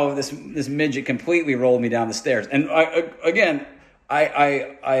know, this midget completely rolled me down the stairs. And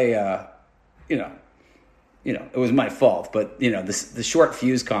it was my fault. But the short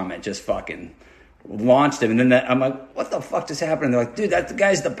fuse comment just fucking launched him. And then I'm like, what the fuck just happened? And they're like, dude, the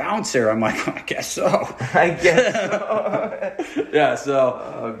guy's the bouncer. I'm like, I guess so. Yeah.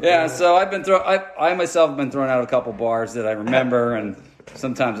 So I've been I myself have been thrown out of a couple bars that I remember, and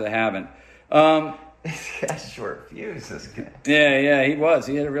sometimes I haven't. He's got short fuse, this guy. Yeah, he was.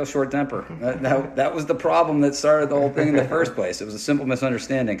 He had a real short temper. That was the problem that started the whole thing in the first place. It was a simple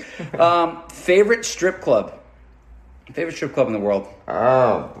misunderstanding. Favorite strip club? Favorite strip club in the world?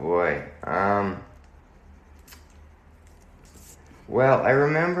 Oh, boy. Well, I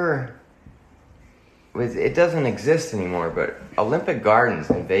remember, it doesn't exist anymore, but Olympic Gardens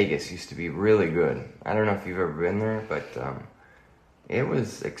in Vegas used to be really good. I don't know if you've ever been there, but it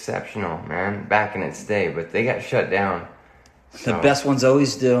was exceptional, man, back in its day, but they got shut down. So. The best ones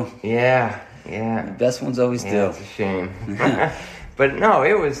always do. Yeah. The best ones always do. It's a shame. But no,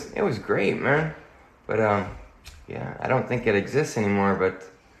 it was great, man. But I don't think it exists anymore, but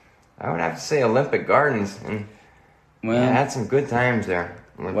I would have to say Olympic Gardens, and I had some good times there.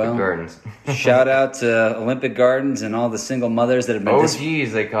 Olympic Gardens. Shout out to Olympic Gardens and all the single mothers that have been...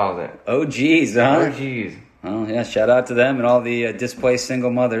 OGs, they called it. OGs, huh? OGs. Oh, yeah, shout out to them and all the displaced single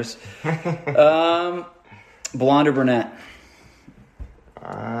mothers. Blonde or brunette?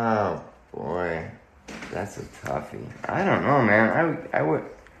 Oh, boy. That's a toughie. I don't know, man. I would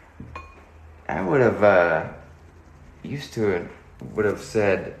have... would have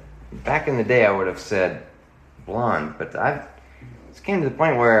said... Back in the day, I would have said blonde, but it's came to the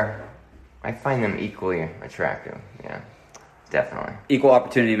point where I find them equally attractive. Yeah, definitely. Equal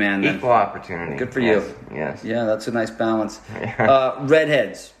opportunity, man. Then. Equal opportunity. Good for you. Yes. Yeah, that's a nice balance.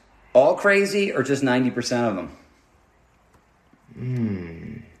 Redheads, all crazy or just 90% of them?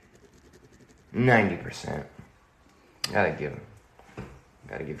 90%. Gotta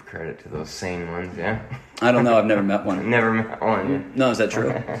give credit to those sane ones. Yeah. I don't know. I've never met one. Never met one. Yeah. No, is that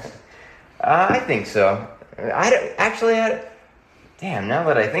true? I think so. Damn, now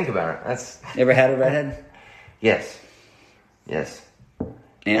that I think about it, that's... You ever had a redhead? Yes.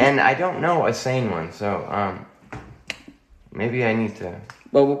 And I don't know a sane one, so maybe I need to...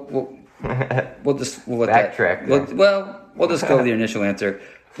 Well, we'll backtrack. We'll just go with your initial answer.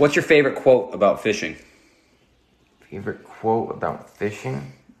 What's your favorite quote about fishing? Favorite quote about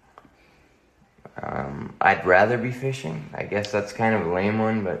fishing? I'd rather be fishing. I guess that's kind of a lame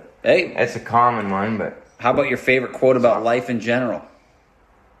one, but hey, it's a common one. But how about your favorite quote about life in general?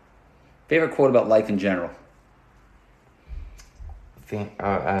 Favorite quote about life in general? Favorite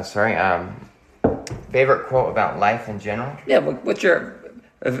quote about life in general? Yeah. What's your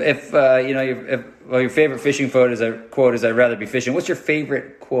your favorite fishing quote is I'd rather be fishing. What's your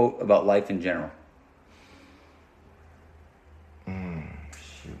favorite quote about life in general?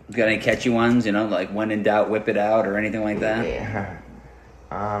 Got any catchy ones, like when in doubt, whip it out, or anything like that? Yeah.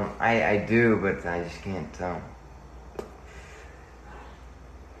 I do, but I just can't tell.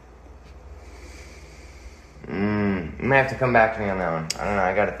 You might have to come back to me on that one. I don't know.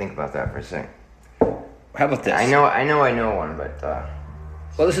 I got to think about that for a second. How about this? I know one, but.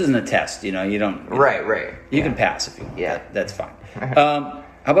 Well, this isn't a test. You don't. Right. You can pass if you want. Yeah, that's fine. How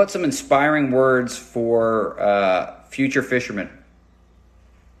about some inspiring words for future fishermen?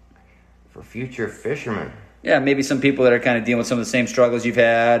 For future fishermen. Yeah, maybe some people that are kind of dealing with some of the same struggles you've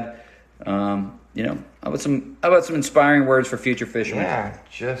had. How about some inspiring words for future fishermen? Yeah,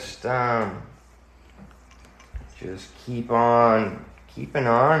 just keep on keeping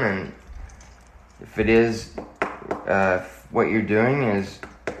on, and if it is what you're doing is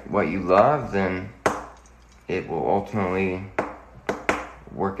what you love, then it will ultimately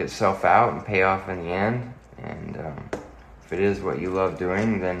work itself out and pay off in the end. And if it is what you love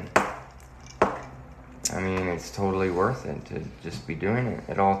doing, then I mean, it's totally worth it to just be doing it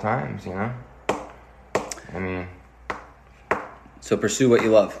at all times, you know? I mean... So pursue what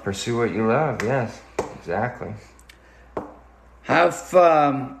you love. Pursue what you love, yes. Exactly.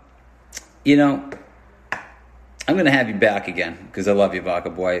 You know, I'm going to have you back again because I love you, Vodka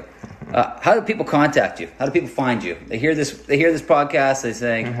Boy. How do people contact you? How do people find you? They hear this podcast, they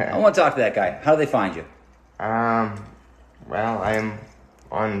say, I want to talk to that guy. How do they find you? Well, I'm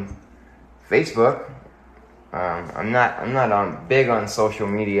on Facebook. I'm not on big on social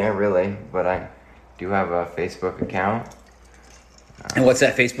media really, but I do have a Facebook account. And what's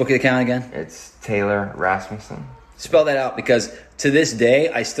that Facebook account again? It's Taylor Rasmussen. Spell that out, because to this day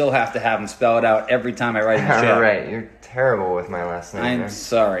I still have to have him spell it out every time I write in the chat. Right, you're terrible with my last name. I'm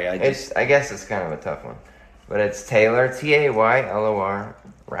sorry. I guess it's kind of a tough one, but it's Taylor, Taylor,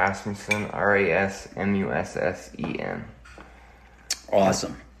 Rasmussen, Rasmussen.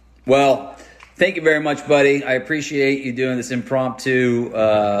 Awesome. Well, thank you very much, buddy. I appreciate you doing this impromptu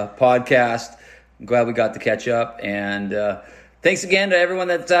podcast. I'm glad we got to catch up. And thanks again to everyone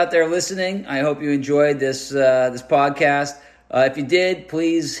that's out there listening. I hope you enjoyed this podcast. If you did,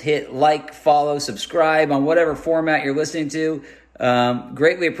 please hit like, follow, subscribe on whatever format you're listening to.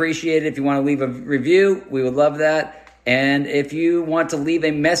 Greatly appreciate it. If you want to leave a review, we would love that. And if you want to leave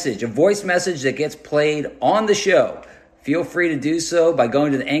a message, a voice message that gets played on the show, feel free to do so by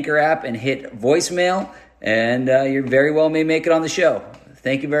going to the Anchor app and hit voicemail, and you very well may make it on the show.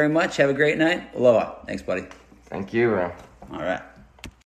 Thank you very much. Have a great night. Aloha. Thanks, buddy. Thank you. All right.